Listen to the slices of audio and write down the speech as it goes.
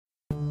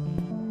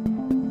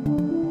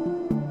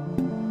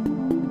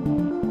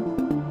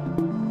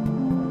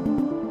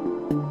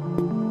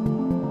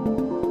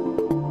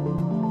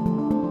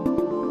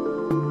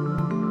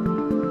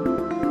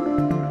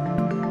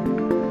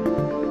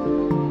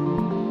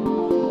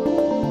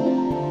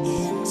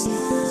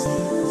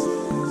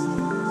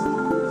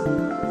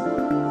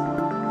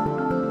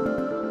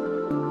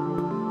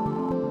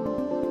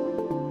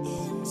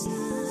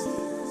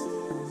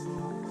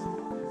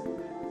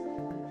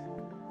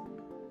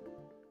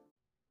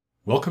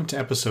Welcome to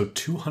episode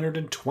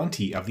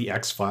 220 of the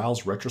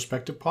X-Files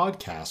Retrospective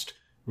Podcast,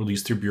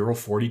 released through Bureau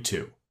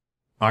 42.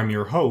 I'm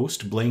your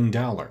host, Blaine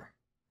Dowler.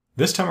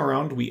 This time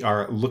around, we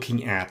are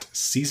looking at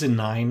Season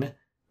 9,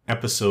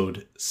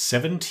 Episode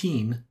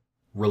 17,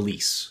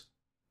 Release.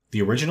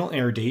 The original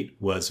air date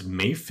was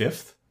May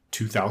 5th,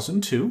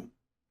 2002.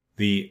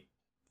 The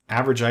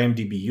average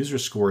IMDb user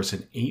score is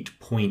an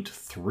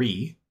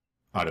 8.3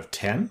 out of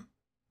 10.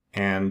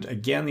 And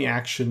again, the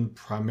action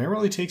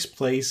primarily takes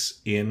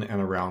place in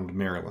and around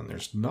Maryland.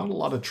 There's not a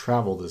lot of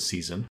travel this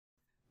season.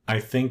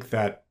 I think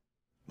that,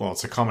 well,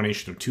 it's a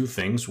combination of two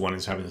things. One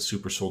is having the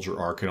super soldier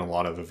arc and a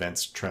lot of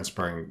events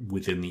transpiring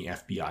within the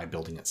FBI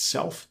building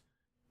itself.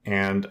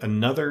 And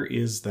another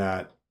is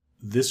that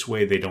this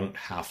way they don't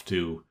have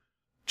to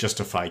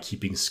justify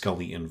keeping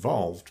Scully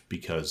involved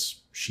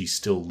because she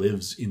still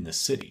lives in the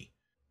city.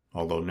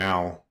 Although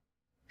now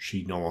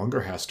she no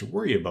longer has to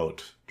worry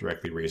about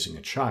directly raising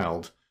a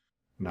child.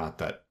 Not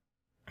that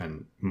a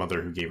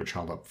mother who gave her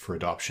child up for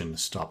adoption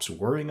stops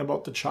worrying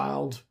about the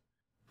child,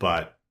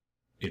 but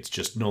it's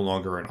just no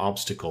longer an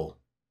obstacle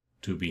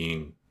to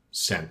being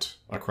sent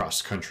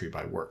across the country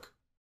by work.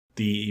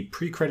 The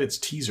pre-credits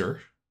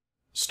teaser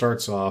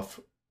starts off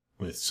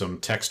with some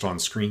text on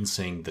screen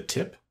saying the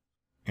tip,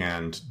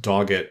 and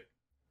Doggett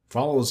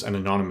follows an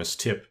anonymous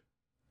tip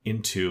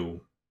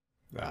into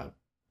a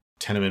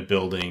tenement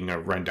building, a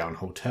rundown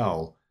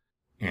hotel,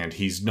 and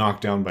he's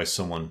knocked down by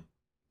someone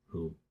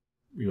who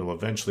you'll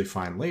eventually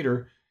find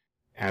later.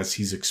 As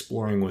he's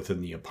exploring within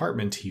the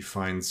apartment, he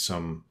finds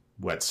some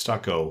wet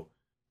stucco,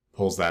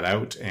 pulls that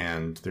out,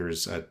 and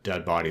there's a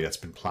dead body that's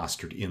been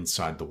plastered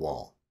inside the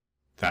wall.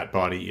 That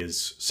body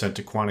is sent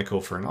to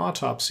Quantico for an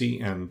autopsy,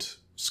 and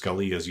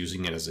Scully is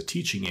using it as a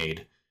teaching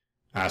aid,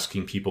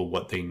 asking people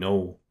what they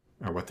know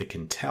or what they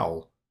can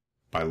tell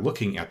by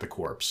looking at the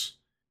corpse.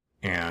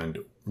 And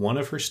one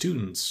of her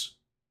students,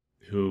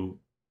 who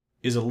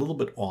is a little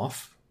bit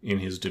off in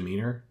his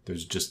demeanor,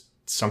 there's just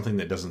something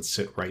that doesn't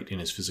sit right in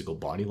his physical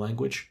body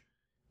language.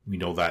 We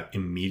know that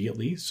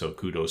immediately, so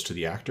kudos to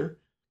the actor.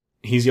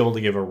 He's able to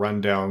give a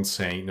rundown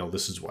saying, no,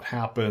 this is what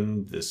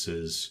happened. This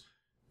is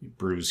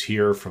bruise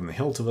here from the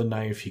hilt of a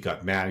knife. He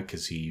got mad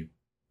because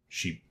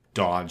she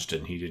dodged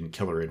and he didn't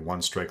kill her in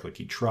one strike like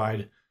he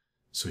tried.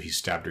 So he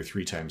stabbed her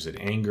 3 times in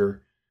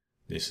anger.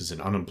 This is an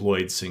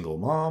unemployed single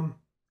mom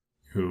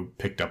who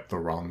picked up the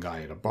wrong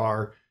guy at a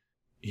bar.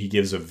 He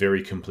gives a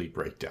very complete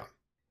breakdown.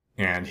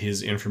 And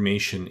his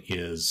information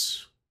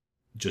is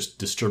just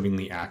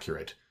disturbingly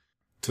accurate,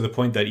 to the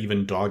point that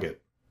even Doggett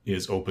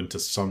is open to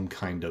some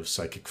kind of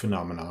psychic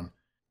phenomenon,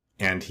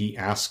 and he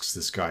asks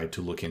this guy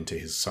to look into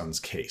his son's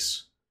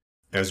case.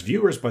 As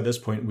viewers, by this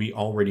point, we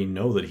already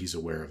know that he's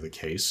aware of the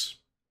case.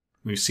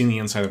 We've seen the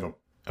inside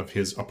of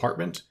his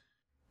apartment,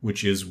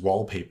 which is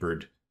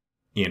wallpapered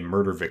in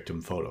murder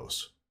victim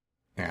photos.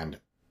 And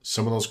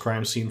some of those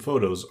crime scene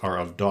photos are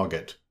of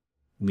Doggett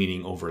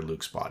leaning over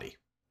Luke's body.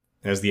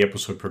 As the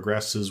episode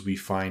progresses, we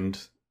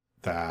find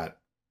that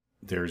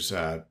there's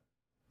a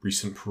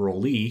recent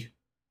parolee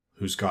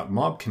who's got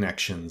mob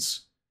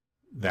connections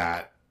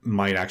that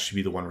might actually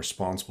be the one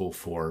responsible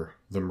for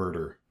the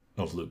murder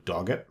of Luke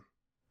Doggett.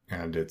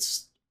 And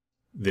it's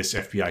this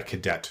FBI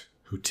cadet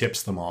who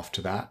tips them off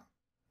to that.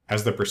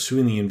 As they're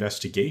pursuing the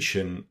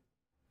investigation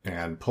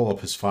and pull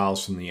up his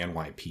files from the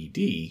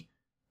NYPD,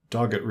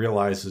 Doggett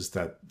realizes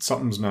that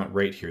something's not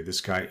right here. This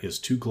guy is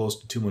too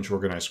close to too much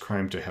organized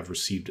crime to have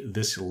received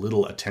this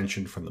little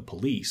attention from the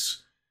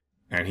police.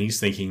 And he's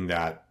thinking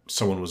that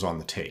someone was on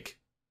the take.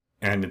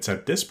 And it's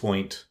at this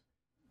point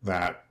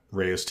that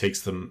Reyes takes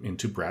them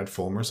into Brad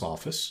Fulmer's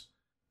office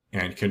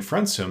and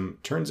confronts him.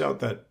 Turns out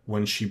that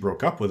when she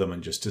broke up with him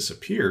and just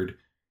disappeared,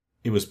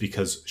 it was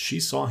because she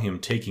saw him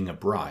taking a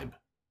bribe.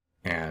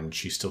 And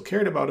she still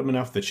cared about him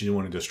enough that she didn't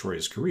want to destroy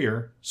his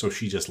career, so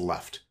she just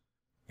left.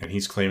 And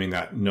he's claiming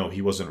that, no,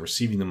 he wasn't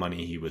receiving the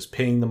money, he was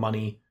paying the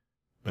money.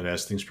 But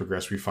as things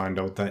progress, we find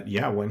out that,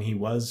 yeah, when he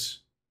was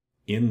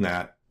in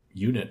that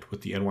unit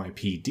with the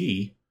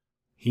NYPD,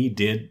 he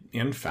did,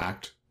 in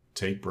fact,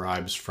 take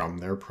bribes from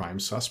their prime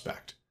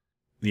suspect.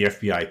 The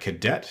FBI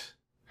cadet,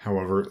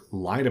 however,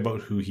 lied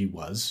about who he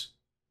was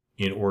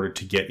in order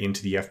to get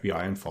into the FBI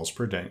on false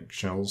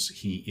credentials.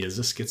 He is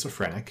a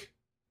schizophrenic,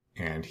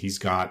 and he's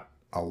got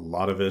a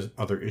lot of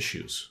other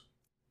issues.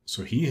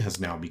 So he has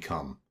now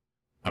become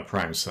a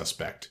prime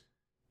suspect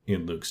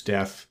in Luke's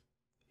death.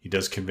 He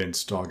does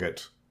convince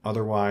Doggett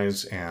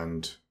otherwise,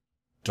 and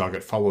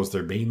Doggett follows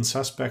their main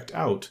suspect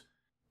out,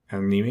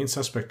 and the main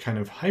suspect kind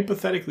of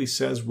hypothetically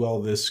says, well,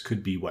 this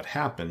could be what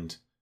happened,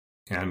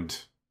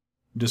 and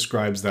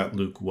describes that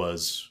Luke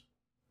was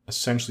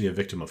essentially a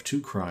victim of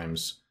 2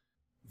 crimes.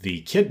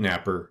 The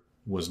kidnapper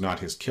was not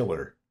his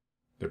killer.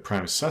 The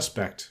prime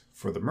suspect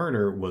for the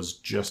murder was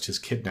just his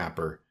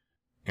kidnapper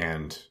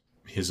and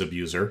his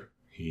abuser.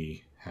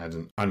 He had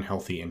an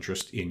unhealthy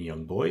interest in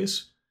young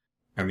boys.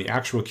 And the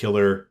actual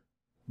killer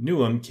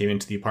knew him, came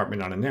into the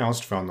apartment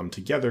unannounced, found them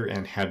together,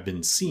 and had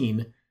been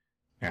seen.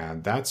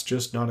 And that's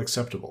just not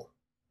acceptable.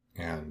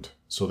 And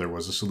so there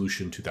was a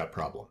solution to that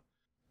problem.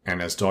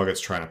 And as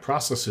Doggett's trying to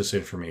process this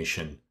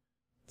information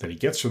that he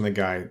gets from the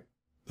guy,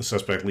 the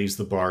suspect leaves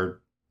the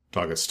bar.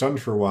 Doggett's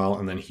stunned for a while,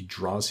 and then he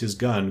draws his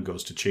gun,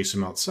 goes to chase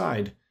him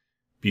outside.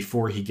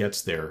 Before he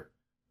gets there,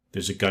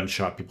 there's a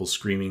gunshot, people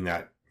screaming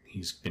that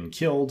he's been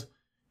killed.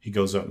 He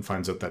goes out and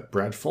finds out that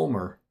Brad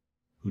Fulmer,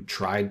 who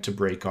tried to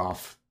break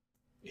off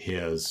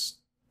his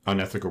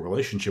unethical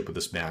relationship with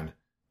this man,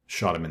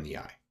 shot him in the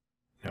eye.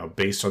 Now,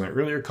 based on the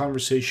earlier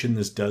conversation,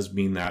 this does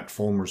mean that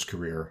Fulmer's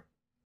career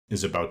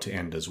is about to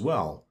end as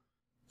well,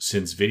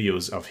 since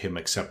videos of him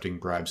accepting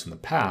bribes in the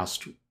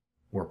past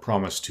were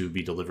promised to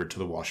be delivered to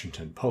the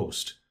Washington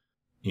Post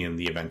in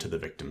the event of the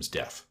victim's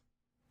death.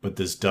 But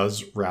this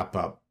does wrap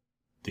up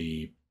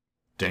the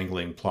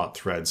dangling plot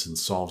threads and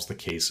solves the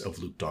case of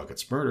Luke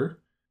Doggett's murder,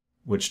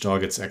 which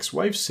Doggett's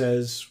ex-wife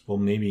says, well,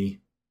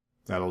 maybe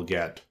that'll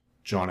get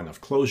John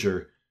enough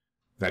closure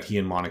that he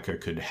and Monica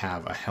could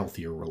have a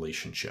healthier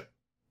relationship.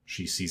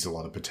 She sees a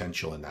lot of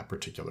potential in that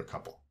particular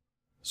couple.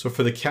 So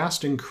for the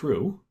cast and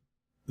crew,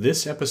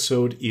 this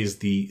episode is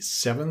the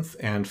 7th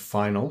and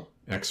final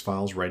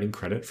X-Files writing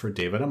credit for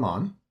David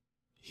Amann.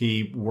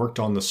 He worked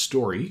on the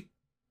story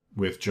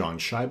with John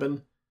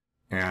Scheiben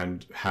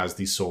and has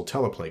the sole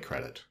teleplay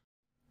credit.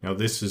 Now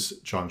this is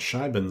John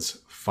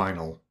Scheiben's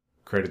final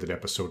credited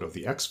episode of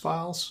the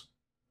X-Files,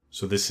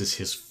 so this is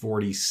his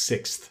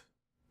 46th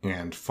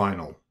and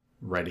final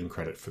writing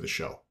credit for the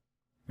show.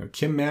 Now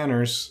Kim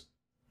Manners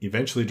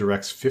eventually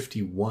directs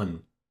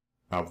 51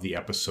 of the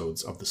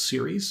episodes of the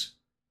series.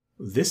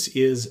 This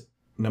is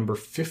number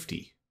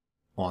 50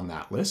 on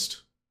that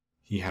list.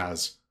 He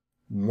has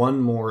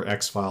one more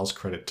X-Files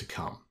credit to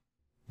come.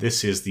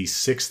 This is the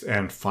 6th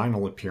and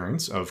final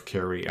appearance of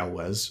Cary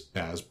Elwes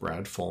as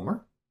Brad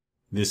Fulmer.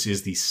 This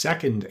is the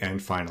 2nd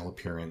and final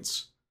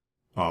appearance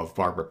of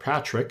Barbara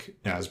Patrick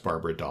as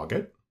Barbara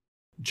Doggett.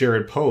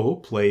 Jared Poe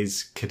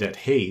plays Cadet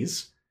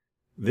Hayes.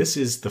 This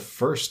is the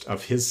first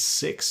of his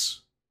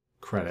 6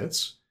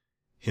 credits.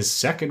 His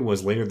second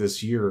was later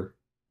this year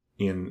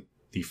in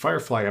the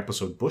Firefly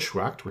episode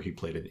Bushwhacked, where he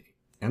played an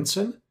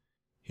ensign.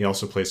 He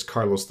also plays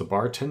Carlos the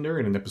bartender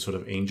in an episode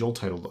of Angel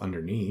titled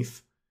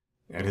Underneath.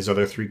 And his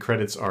other 3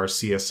 credits are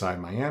CSI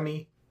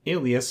Miami,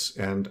 Alias,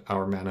 and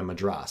Our Man in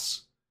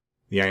Madras.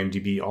 The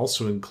IMDb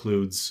also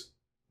includes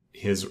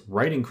his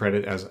writing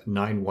credit as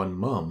 9-1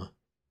 Mum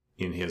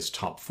in his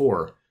top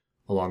 4,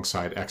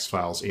 alongside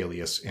X-Files,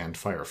 Alias, and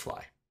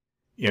Firefly.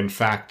 In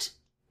fact,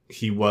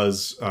 he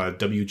was a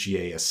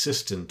WGA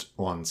assistant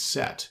on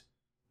set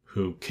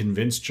who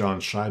convinced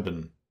John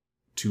Scheiben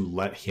to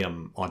let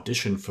him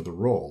audition for the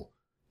role,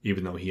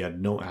 even though he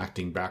had no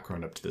acting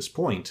background up to this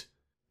point,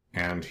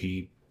 and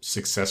he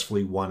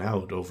successfully won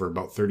out over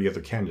about 30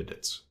 other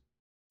candidates.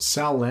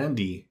 Sal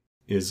Landy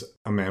is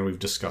a man we've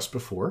discussed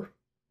before.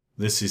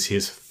 This is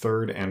his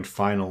 3rd and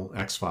final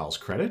X-Files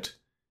credit.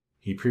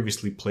 He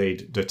previously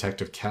played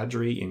Detective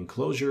Kadri in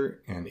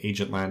Closure and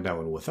Agent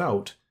Landau in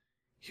Without.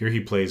 Here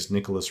he plays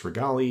Nicholas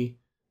Regali,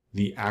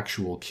 the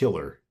actual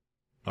killer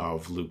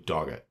of Luke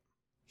Doggett.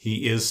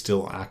 He is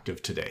still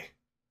active today.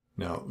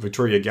 Now,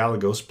 Victoria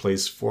Gallegos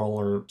plays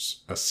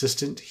Fulmer's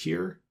assistant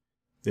here.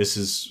 This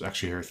is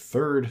actually her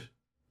 3rd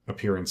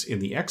appearance in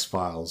the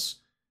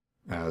X-Files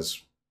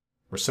as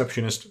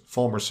receptionist,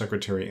 Fulmer's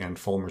secretary, and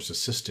Fulmer's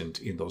assistant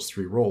in those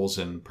 3 roles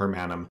in Per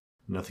Manum,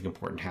 Nothing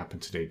Important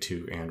Happened Today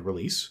 2, and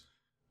Release.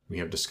 We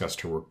have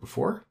discussed her work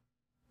before.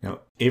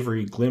 Now,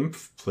 Avery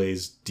Glimpf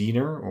plays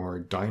Diener, or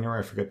Diner,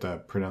 I forget the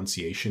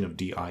pronunciation of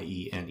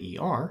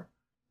Diener.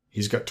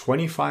 He's got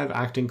 25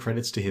 acting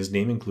credits to his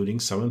name, including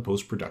some in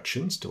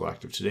post-production, still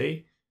active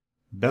today.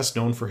 Best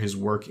known for his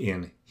work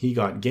in He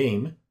Got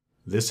Game,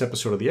 this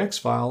episode of The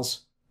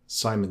X-Files,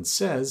 Simon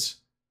Says,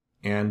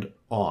 and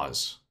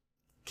Oz.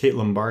 Kate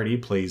Lombardi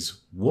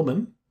plays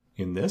Woman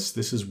in this.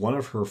 This is one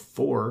of her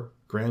 4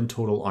 grand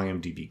total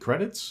IMDb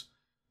credits.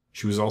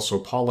 She was also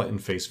Paula in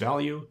Face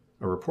Value,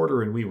 a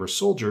reporter in We Were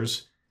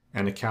Soldiers,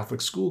 and a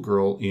Catholic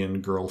schoolgirl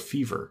in Girl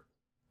Fever.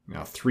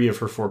 Now, 3 of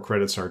her 4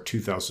 credits are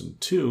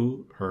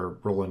 2002. Her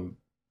role in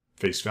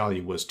Face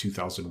Value was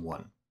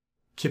 2001.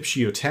 Kip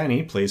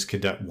Shiotani plays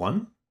Cadet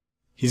 1.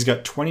 He's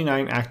got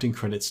 29 acting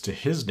credits to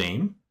his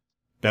name,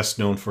 best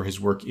known for his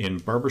work in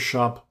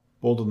Barbershop,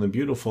 Bold and the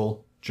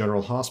Beautiful,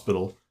 General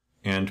Hospital,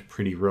 and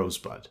Pretty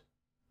Rosebud.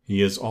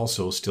 He is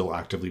also still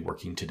actively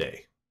working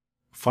today.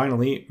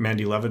 Finally,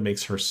 Mandy Levin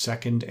makes her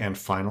 2nd and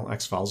final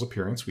X-Files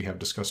appearance. We have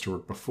discussed her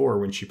work before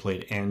when she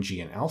played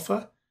Angie in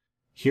Alpha.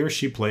 Here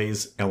she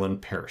plays Ellen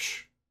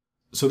Parrish.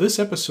 So this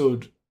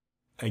episode,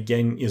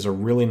 again, is a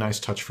really nice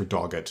touch for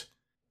Doggett.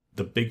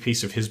 The big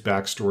piece of his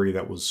backstory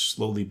that was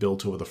slowly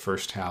built over the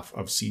first half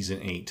of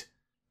Season 8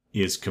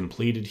 is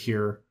completed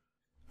here.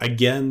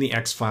 Again, the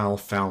X-File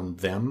found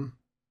them,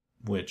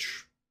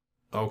 which,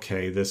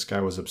 okay, this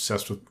guy was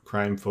obsessed with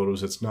crime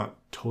photos. It's not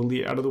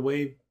totally out of the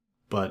way,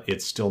 but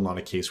it's still not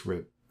a case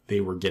where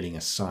they were getting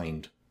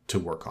assigned to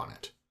work on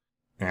it.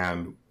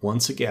 And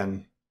once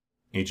again,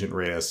 Agent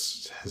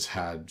Reyes has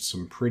had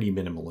some pretty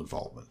minimal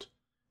involvement.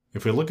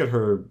 If we look at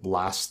her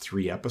last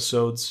 3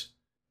 episodes,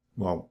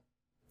 well,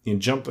 In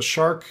Jump the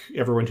Shark,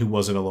 everyone who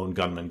wasn't a lone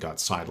gunman got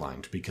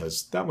sidelined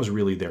because that was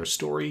really their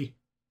story.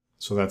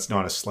 So that's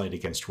not a slight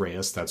against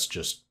Reyes, that's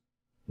just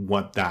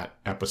what that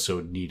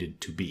episode needed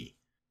to be.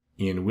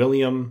 In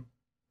William,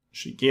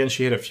 she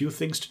had a few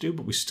things to do,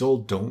 but we still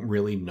don't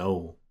really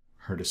know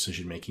her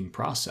decision-making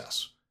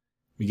process.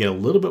 We get a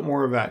little bit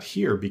more of that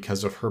here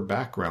because of her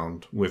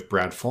background with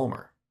Brad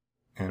Fulmer.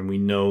 And we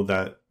know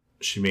that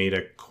she made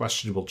a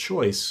questionable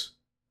choice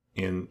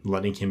in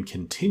letting him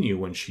continue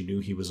when she knew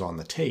he was on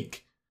the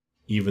take,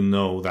 even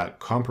though that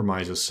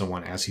compromises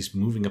someone as he's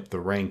moving up the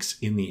ranks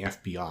in the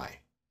FBI.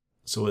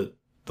 So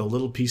the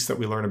little piece that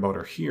we learn about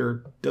her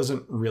here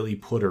doesn't really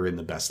put her in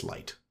the best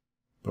light.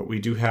 But we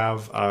do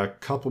have a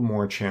couple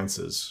more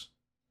chances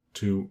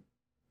to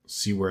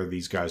see where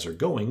these guys are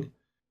going.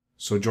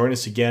 So join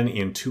us again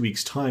in 2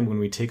 weeks' time when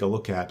we take a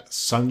look at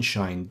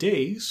Sunshine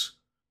Days.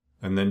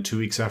 And then 2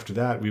 weeks after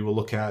that, we will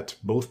look at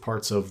both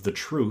parts of The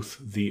Truth,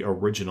 the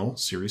original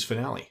series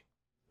finale.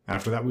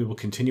 After that, we will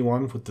continue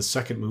on with the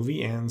second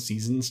movie and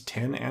seasons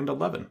 10 and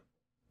 11.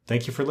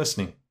 Thank you for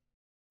listening.